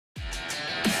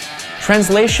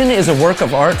Translation is a work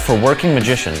of art for working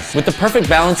magicians, with the perfect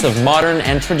balance of modern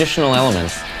and traditional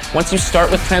elements. Once you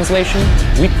start with translation,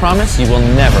 we promise you will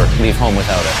never leave home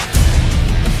without it.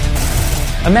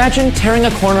 Imagine tearing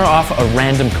a corner off a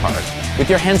random card. With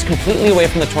your hands completely away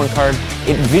from the torn card,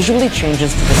 it visually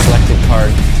changes to the selected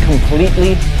card,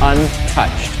 completely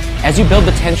untouched. As you build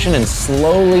the tension and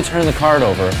slowly turn the card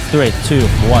over, 3, 2,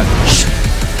 1.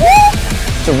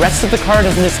 the rest of the card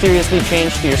has mysteriously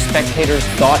changed to your spectator's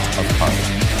thought of card.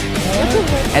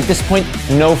 At this point,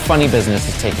 no funny business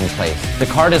is taking place. The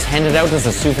card is handed out as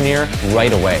a souvenir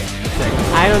right away.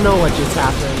 I don't know what just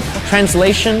happened.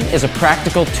 Translation is a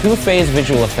practical two-phase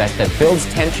visual effect that builds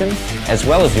tension as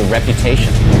well as your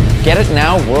reputation. Get it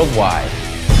now worldwide.